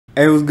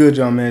Hey, what's good,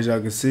 y'all, man? As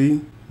y'all can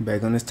see,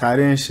 back on this tight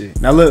end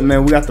shit. Now look,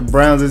 man, we got the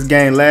Browns this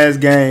game.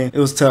 Last game, it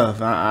was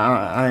tough.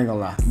 I ain't gonna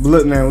lie. But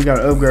look, man, we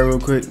gotta upgrade real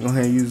quick. Go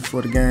ahead and use it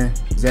for the game.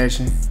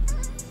 Possession.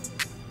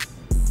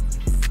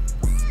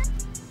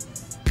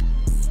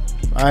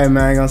 Alright,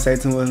 man, I ain't gonna say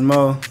too much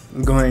more.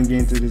 Let's go ahead and get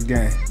into this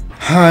game.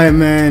 Alright,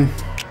 man.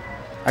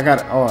 I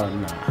gotta, oh,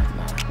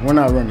 nah. We're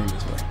not running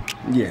this way.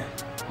 Yeah,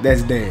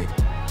 that's dead.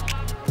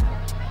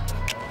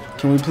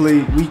 Can we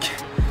please,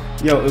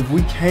 yo, if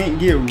we can't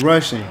get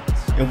rushing,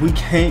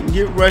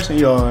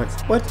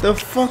 yards, what the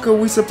fuck are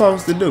we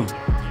supposed to do?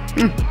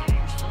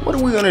 What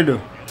are we gonna do?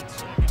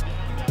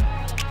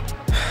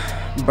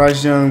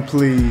 Bryce Young,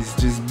 please,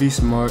 just be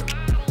smart.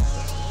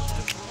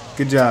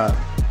 Good job.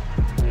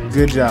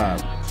 Good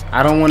job.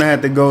 I don't want to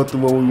have to go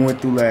through what we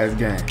went through last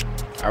game.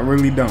 I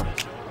really don't.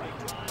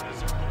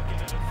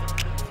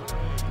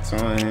 So,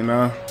 you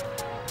know.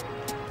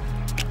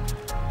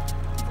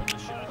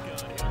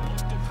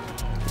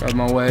 Out of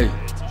my way.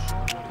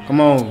 Come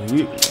on.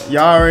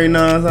 Y'all already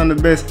know I'm the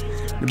best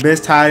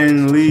tight end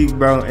in the league,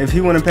 bro. If he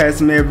want to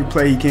pass me every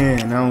play he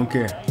can, I don't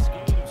care.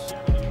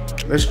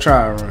 Let's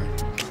try a run.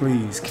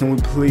 Please. Can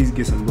we please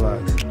get some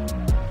blocks?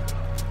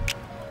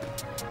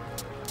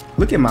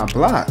 Look at my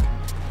block.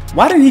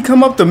 Why didn't he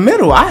come up the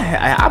middle?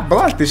 I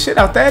blocked the shit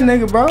out that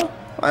nigga, bro.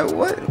 Like,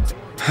 what?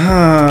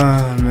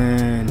 Ah,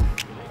 man.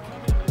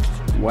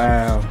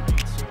 Wow.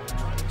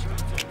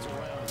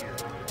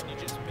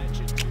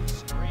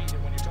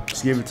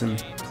 Just give it to me.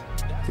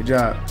 Good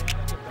job.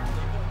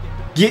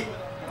 Get.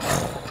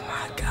 Oh,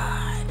 my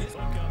God.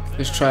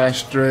 Let's try a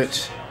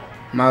stretch.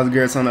 Myles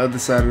Garrett's on the other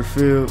side of the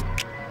field.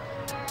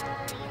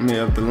 Me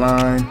up the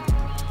line.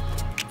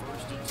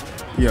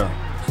 Yo.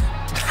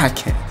 I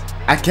can't.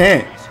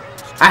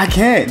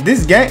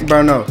 This game,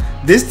 bro, no.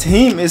 This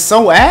team is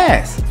so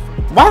ass.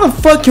 Why the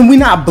fuck can we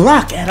not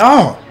block at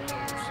all?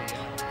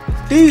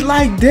 Dude,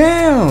 like,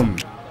 damn.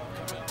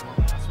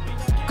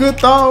 Good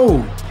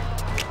throw.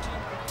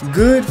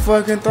 Good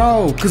fucking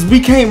throw. Because we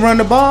can't run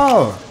the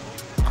ball.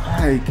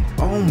 Like,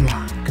 oh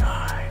my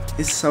God.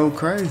 It's so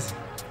crazy.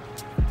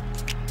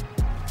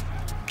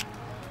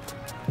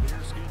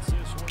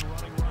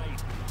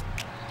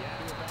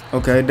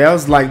 Okay, that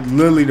was like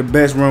literally the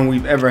best run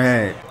we've ever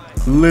had.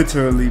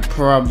 Literally,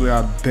 probably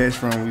our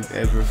best run we've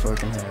ever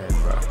fucking had,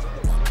 bro.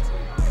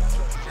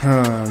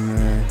 Oh,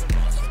 man.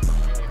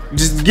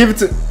 Just give it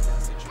to...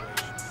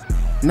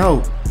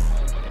 No.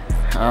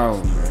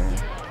 Oh, man.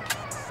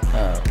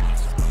 How?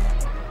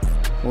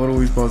 What are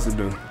we supposed to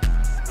do?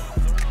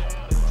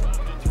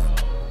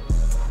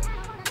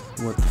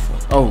 What the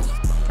fuck? Oh,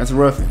 that's a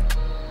roughing.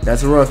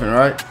 That's a roughing,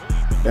 right?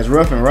 That's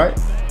roughing, right?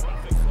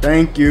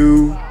 Thank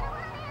you.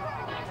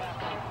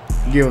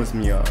 Give us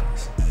some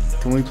yards.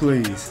 Can we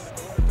please?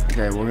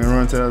 Okay, we're gonna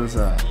run to the other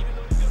side.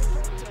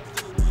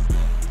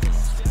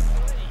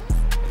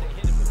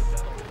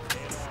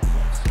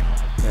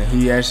 And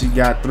he actually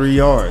got 3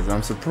 yards.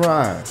 I'm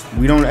surprised.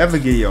 We don't ever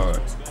get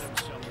yards.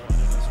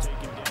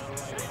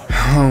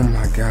 Oh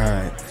my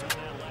God.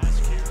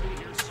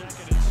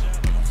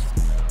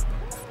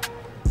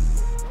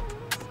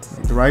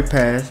 The right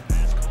pass.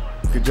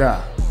 Good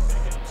job.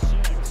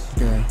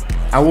 Okay.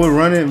 I would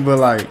run it, but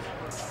like,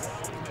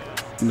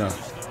 no.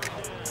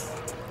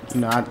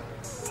 You know,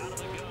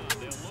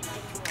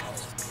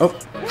 oh,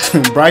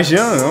 Bryce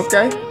Young,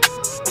 okay.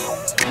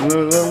 A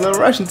little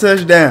rushing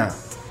touchdown.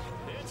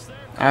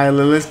 All right,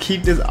 let's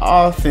keep this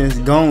offense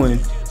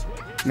going.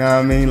 You know what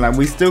I mean? Like,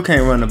 we still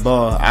can't run the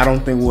ball. I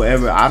don't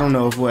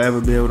know if we'll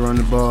ever be able to run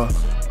the ball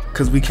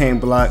because we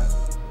can't block.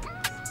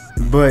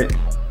 But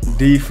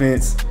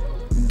defense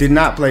did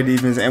not play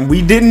defense, and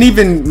we didn't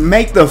even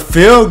make the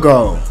field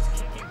goal.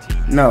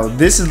 No,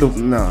 this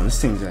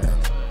team's ass.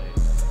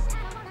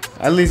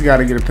 At least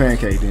gotta get a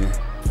pancake then.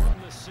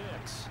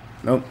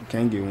 Nope,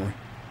 can't get one.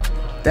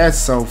 That's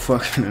so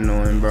fucking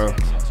annoying, bro.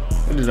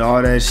 I did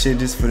all that shit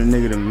just for the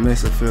nigga to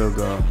miss a field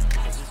goal.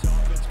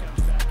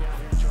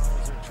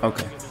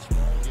 Okay.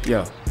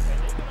 Yo.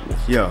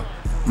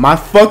 My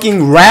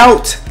fucking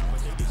route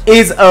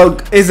is an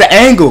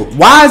angle.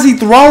 Why is he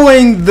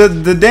throwing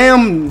the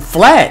damn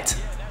flat?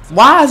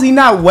 Why is he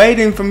not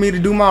waiting for me to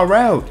do my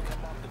route?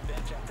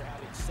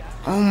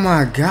 Oh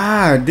my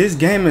God, this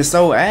game is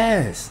so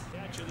ass.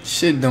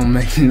 Shit don't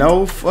make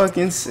no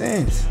fucking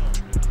sense.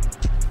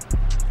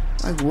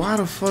 Like, why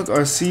the fuck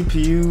are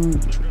CPU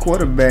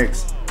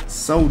quarterbacks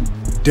so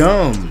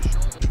dumb?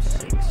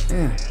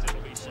 Yeah.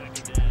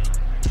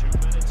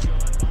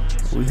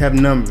 We have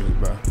numbers,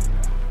 bro.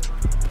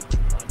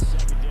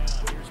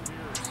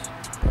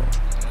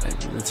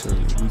 Like,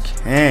 literally, we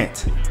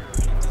can't.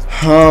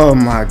 Oh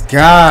my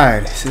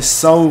God, this is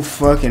so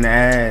fucking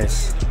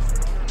ass.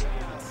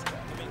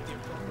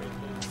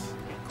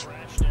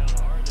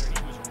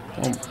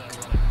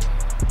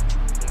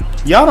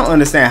 Y'all don't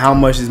understand how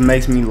much this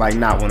makes me like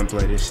not want to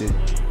play this shit.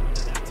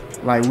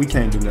 Like, we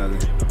can't do nothing.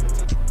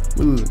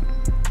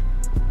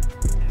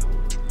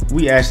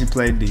 We actually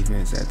played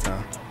defense that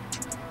time.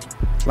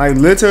 Like,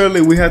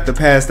 literally, we have to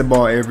pass the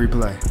ball every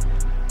play.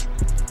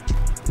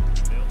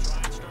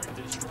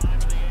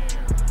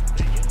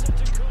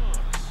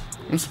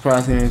 I'm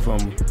surprised he ain't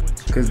fumble.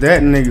 Cause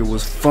that nigga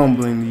was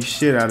fumbling the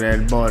shit out of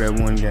that ball that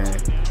one game.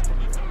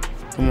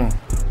 Come on.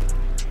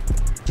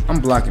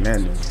 I'm blocking that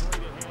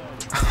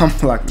nigga. I'm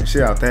blocking the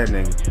shit out that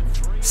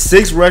nigga.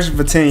 6 rushes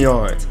for 10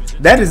 yards.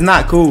 That is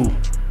not cool.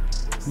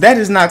 That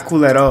is not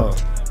cool at all.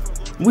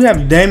 We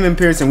have Damon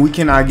Pierce and we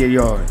cannot get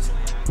yards.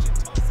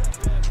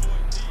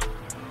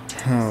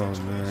 Oh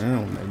man, that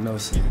don't make no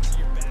sense.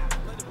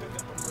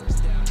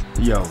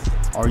 Yo,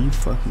 are you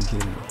fucking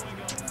kidding me?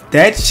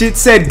 That shit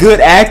said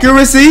good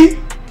accuracy?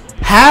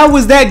 How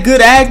was that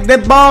good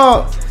that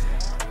ball?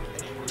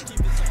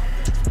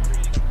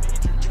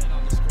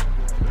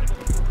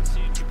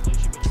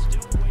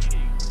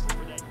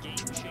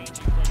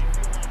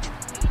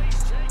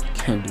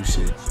 Can't do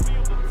shit.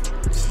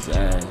 This is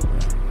ass, bro.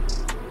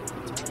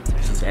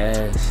 This is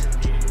ass.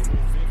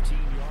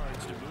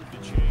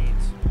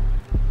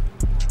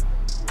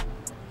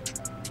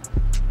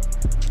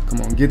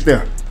 Come on, get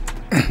there.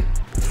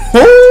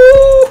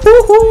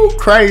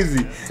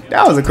 Crazy.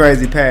 That was a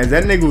crazy pass.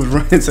 That nigga was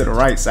running to the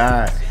right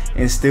side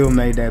and still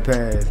made that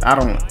pass. I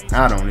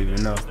don't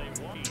even know.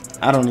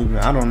 I don't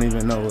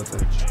even know what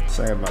to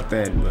say about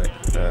that, but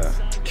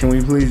can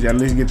we please at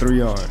least get 3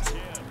 yards?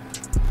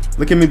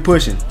 Look at me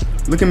pushing.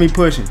 Look at me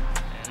pushing.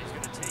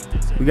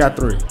 We got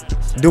 3.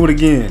 Do it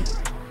again.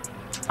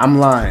 I'm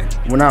lying.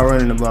 We're not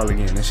running the ball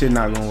again. That shit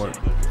not gonna work.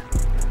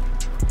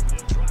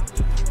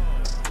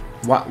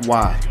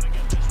 Why?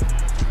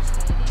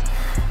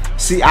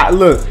 See, I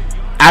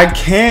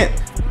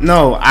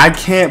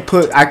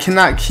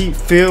cannot keep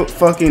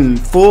fucking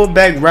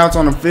fullback routes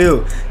on the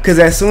field. Cause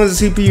as soon as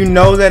the CPU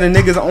knows that a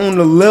nigga's on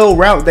the little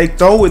route, they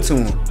throw it to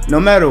him. No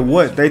matter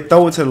what, they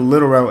throw it to the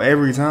little route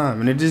every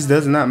time. And it just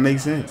does not make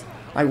sense.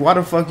 Like, why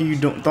the fuck are you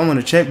throwing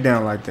a check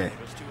down like that?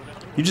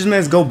 You just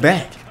must go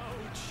back.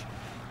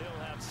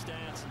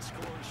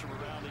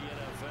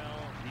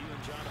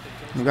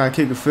 We gotta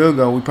kick a field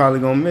goal, we probably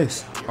gonna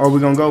miss. Or we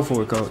gonna go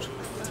for it, coach.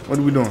 What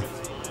are we doing?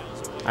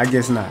 I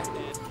guess not.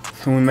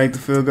 Can we make the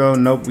field goal?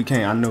 Nope, we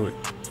can't. I knew it.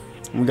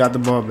 We got the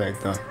ball back,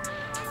 though.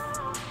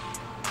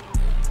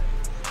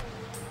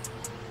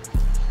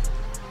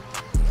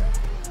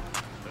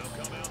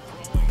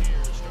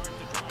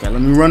 Okay,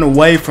 let me run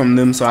away from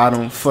them so I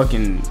don't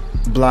fucking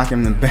block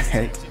him in the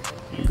back.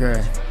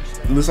 Okay.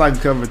 Looks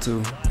like cover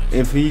 2.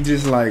 If he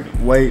just, like,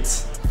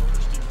 waits.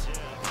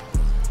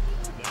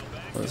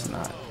 Well, it's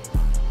not.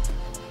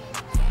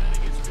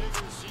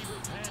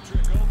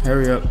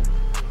 Hurry up.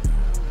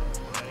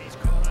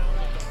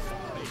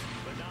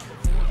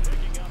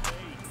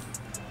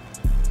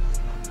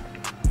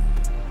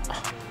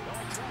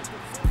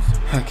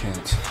 I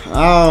can't.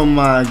 Oh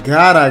my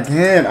god, I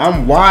can't.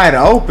 I'm wide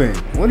open.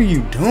 What are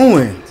you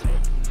doing?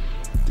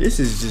 This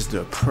is just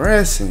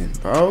depressing,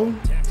 bro.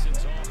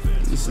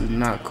 This is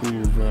not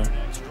cool, bro.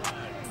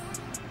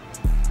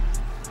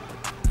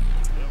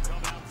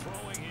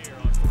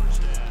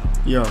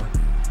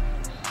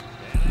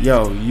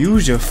 Yo,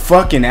 use your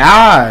fucking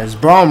eyes,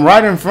 bro. I'm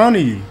right in front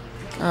of you.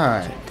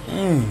 God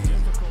damn.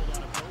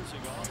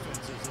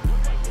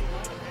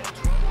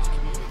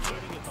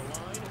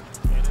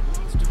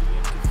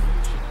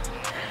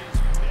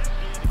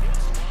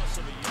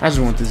 I just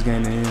want this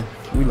game to end.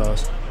 We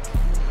lost.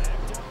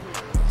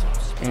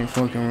 Ain't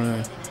fucking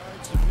run.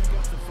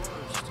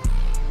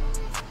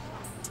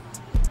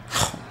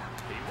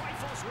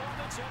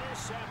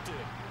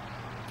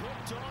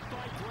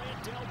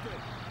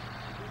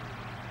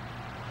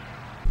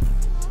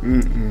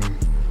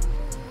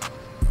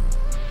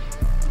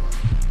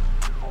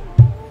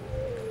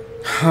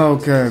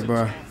 Okay,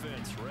 bro.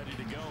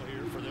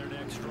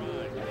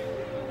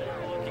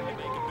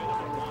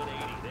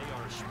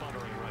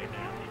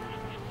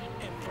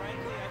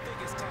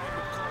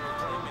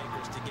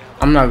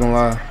 I'm not gonna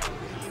lie.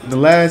 The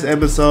last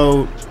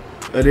episode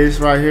of this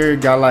right here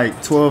got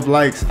like 12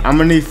 likes. I'm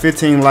gonna need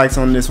 15 likes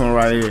on this one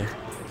right here,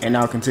 and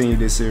I'll continue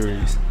this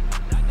series.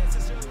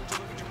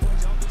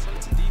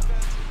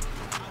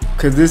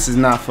 Cause this is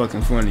not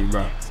fucking funny,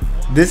 bro.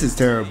 This is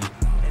terrible.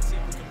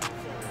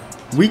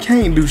 We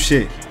can't do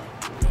shit.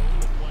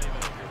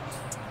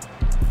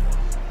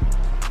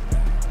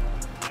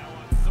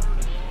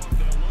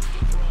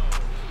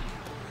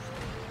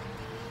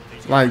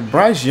 Like,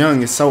 Bryce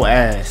Young is so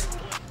ass.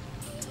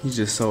 He's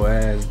just so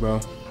ass,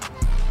 bro.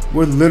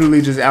 We're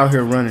literally just out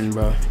here running,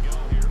 bro.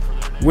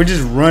 We're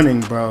just running,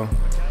 bro.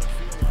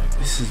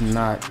 This is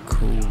not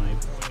cool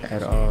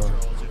at all.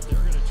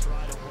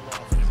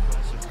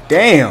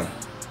 Damn.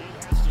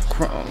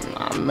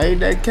 I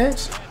made that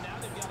catch.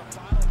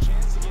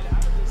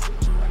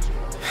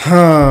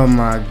 Oh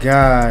my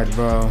god,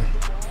 bro.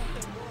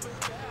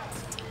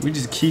 We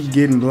just keep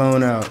getting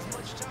blown out.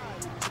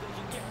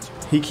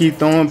 He keep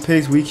throwing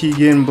picks, we keep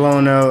getting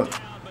blown out.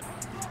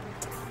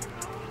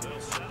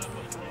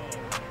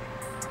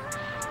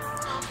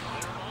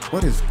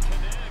 What is...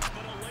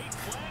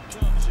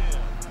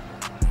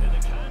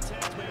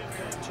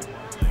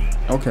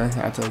 Okay,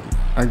 I'll take it.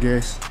 I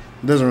guess.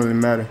 It doesn't really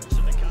matter.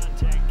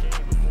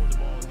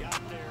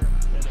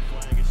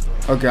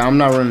 Okay, I'm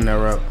not running that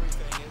route.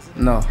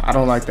 No, I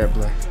don't like that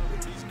play.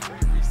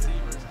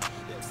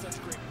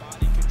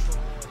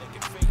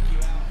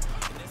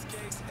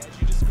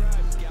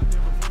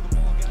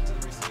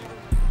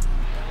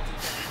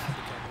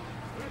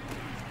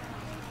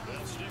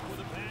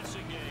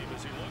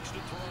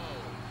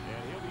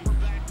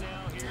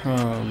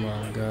 Oh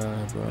my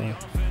God, bro.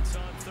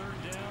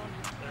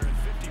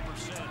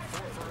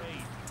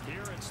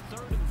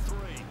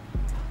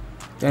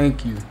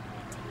 Thank you.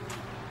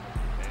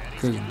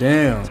 Cause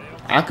damn,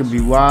 I could be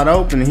wide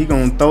open and he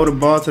gonna throw the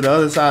ball to the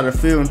other side of the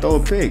field and throw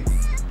a pick.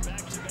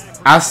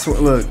 I swear,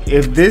 look,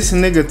 if this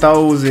nigga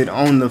throws it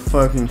on the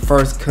fucking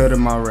first cut of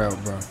my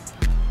route, bro.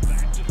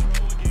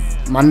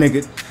 My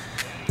nigga.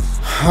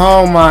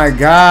 Oh my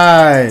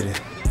God.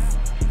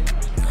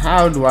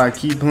 How do I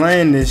keep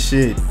playing this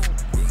shit?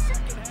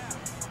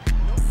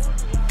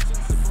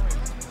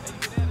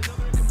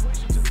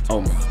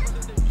 Oh my.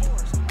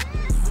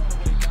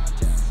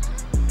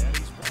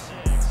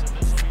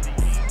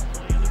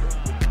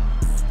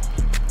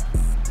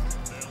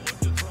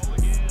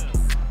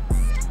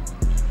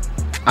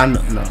 I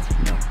know, no.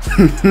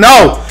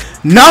 No!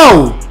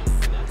 No!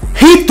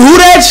 He threw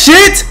that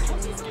shit?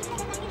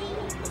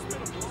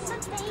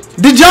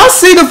 Did y'all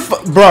see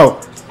the bro?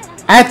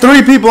 I had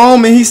 3 people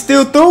on me, he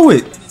still threw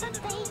it.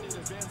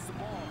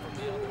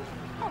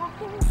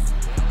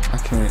 I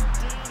can't.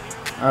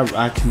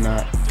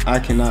 I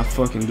cannot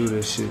fucking do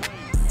this shit.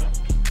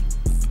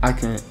 I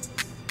can't.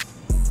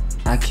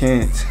 I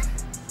can't.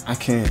 I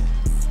can't.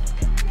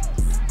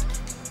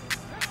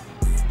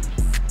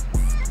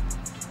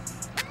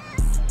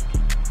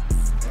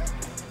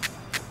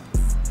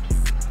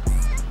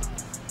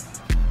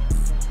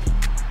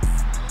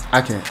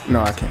 I can't.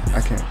 No, I can't.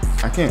 I can't.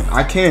 I can't.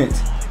 I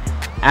can't.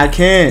 I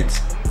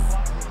can't.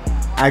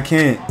 I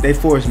can't. They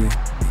forced me.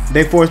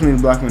 They forced me to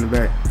block him in the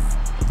back.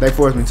 They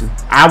forced me to.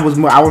 I was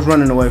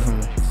running away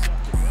from him.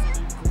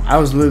 I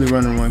was literally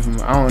running away from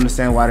him. I don't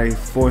understand why they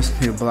forced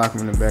me to block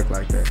him in the back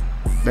like that.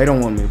 They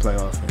don't want me to play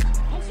offense.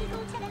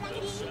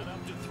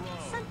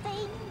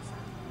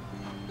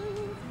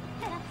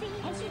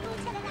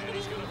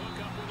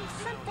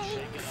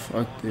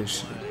 Fuck this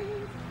shit.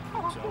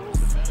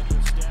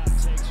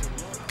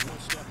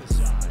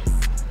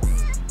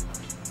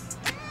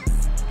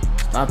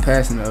 Stop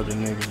passing the other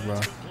niggas, bro.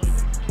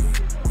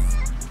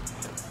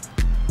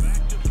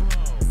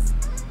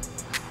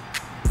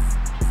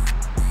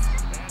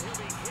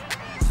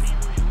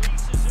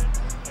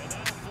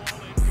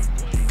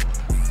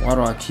 Why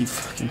do I keep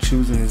fucking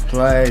choosing this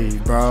play,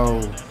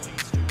 bro?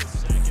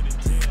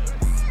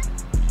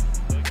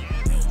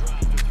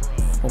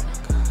 Oh my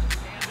God.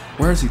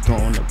 Where is he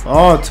throwing the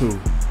ball to?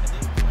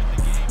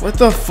 What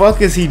the fuck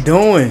is he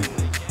doing?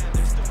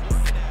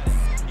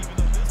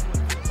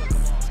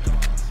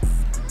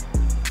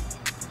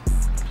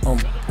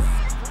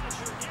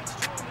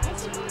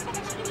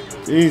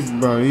 These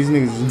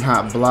niggas is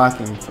not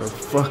blocking for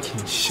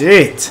fucking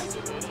shit.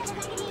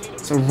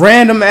 It's a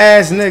random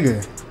ass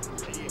nigga.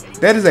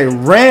 That is a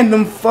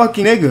random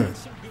fucking nigga.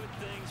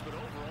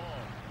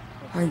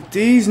 Like,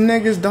 these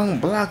niggas don't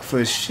block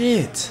for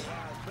shit.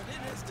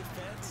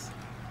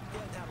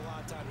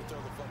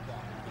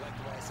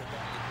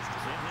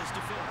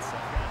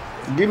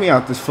 Get me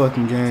out this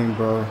fucking game,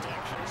 bro.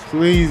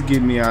 Please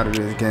get me out of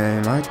this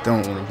game. I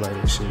don't want to play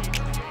this shit.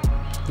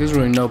 There's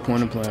really no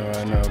point in playing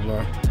right now,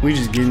 bro. We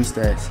just getting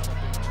stats.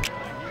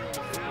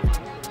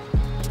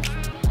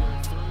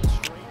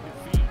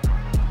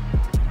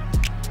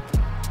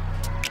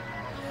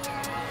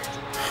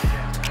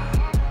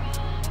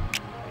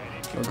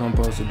 What I'm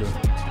supposed to do?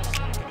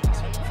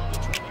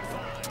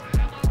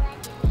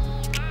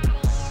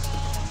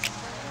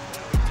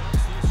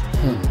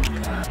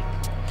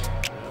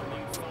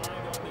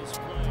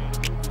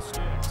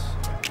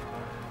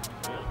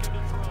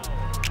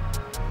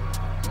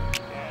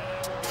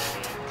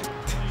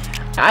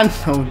 I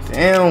know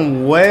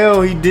damn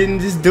well he didn't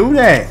just do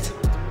that.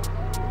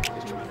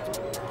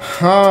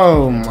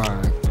 Oh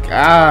my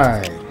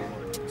God.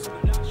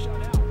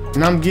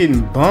 And I'm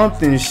getting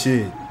bumped and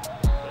shit.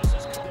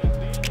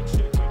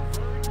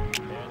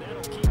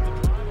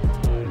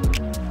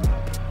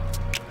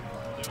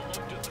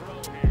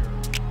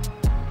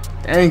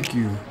 Thank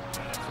you.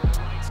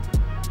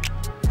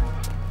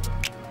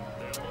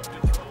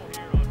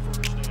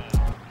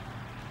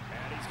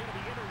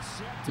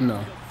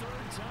 No.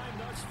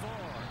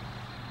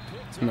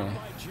 No.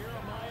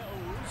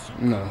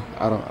 No,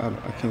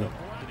 I can't.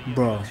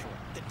 Bro.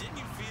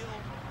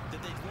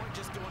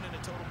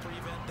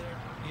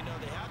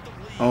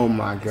 Oh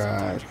my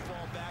God.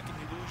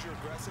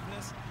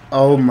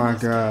 Oh my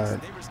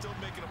God.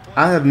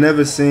 I have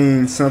never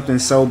seen something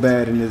so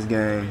bad in this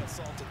game.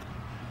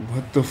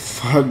 What the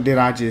fuck did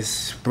I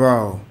just,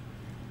 bro?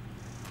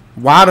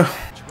 Why the,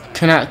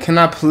 can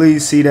I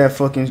please see that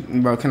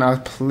fucking, bro, can I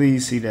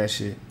please see that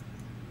shit?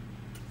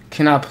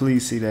 Can I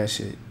please see that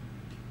shit?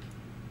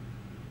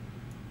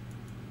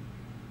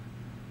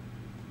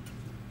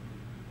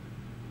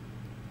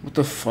 What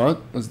the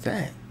fuck was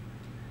that?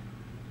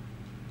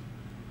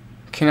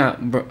 Can I,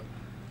 bro?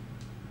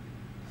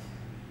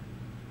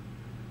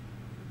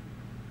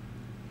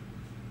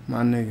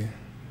 My nigga.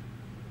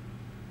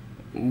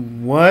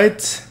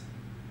 What?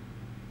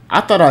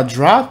 I thought I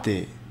dropped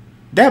it.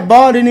 That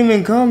ball didn't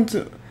even come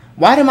to.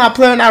 Why did my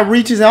player not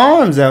reach his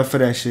arms out for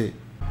that shit?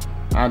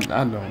 I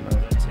don't know.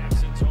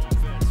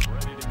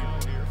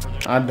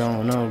 I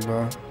don't know,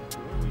 bro.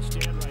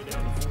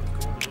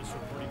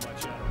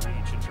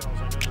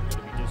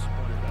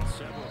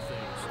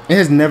 It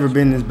has never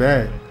been this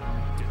bad.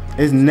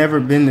 It's never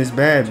been this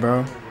bad,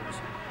 bro.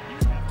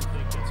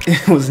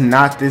 It was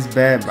not this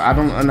bad, bro. I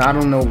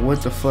don't know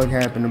what the fuck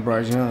happened to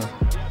Bryce Young.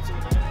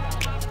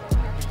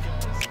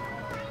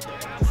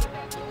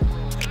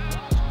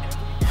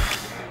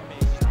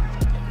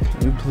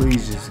 Can you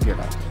please just get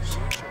out this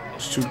shit?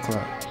 It's 2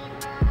 o'clock.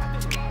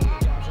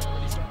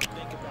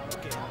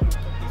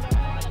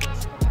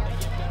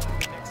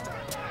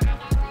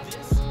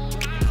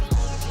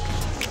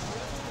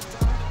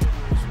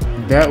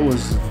 That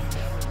was,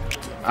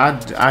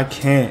 I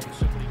can't.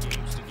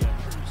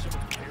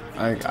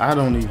 Like, I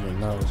don't even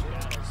know.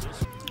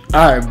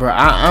 Alright, bro,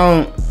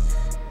 I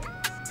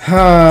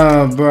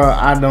don't, bro,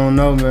 I don't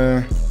know,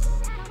 man.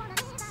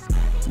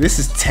 This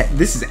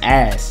is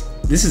ass.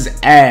 This is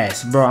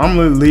ass, bro. I'm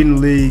leading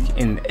the league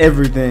in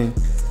everything.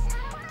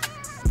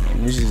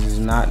 And this is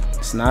not,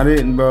 it's not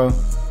it, bro.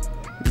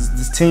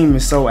 This team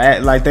is so,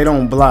 like, they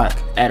don't block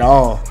at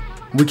all.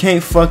 We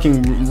can't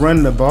fucking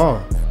run the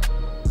ball.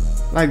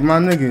 Like, my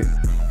nigga,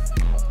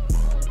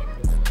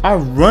 our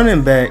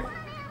running back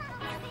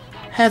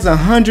has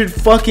 100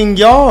 fucking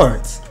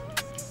yards.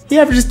 He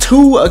averages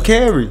 2 a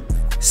carry,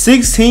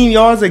 16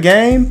 yards a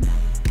game.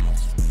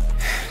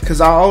 Cause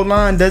our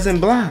O-line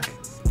doesn't block.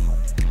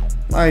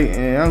 Like,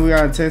 and we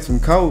gotta text from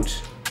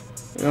coach.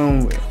 You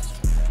know,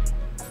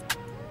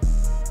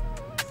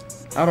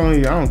 I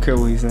don't care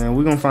what he's saying.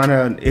 We're gonna find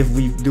out if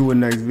we do a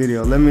next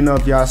video. Let me know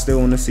if y'all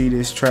still wanna see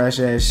this trash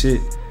ass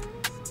shit.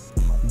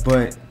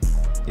 But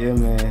yeah,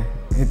 man,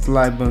 hit the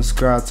like button,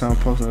 subscribe, turn on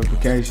post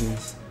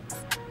notifications,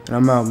 and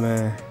I'm out,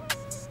 man.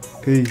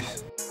 Peace.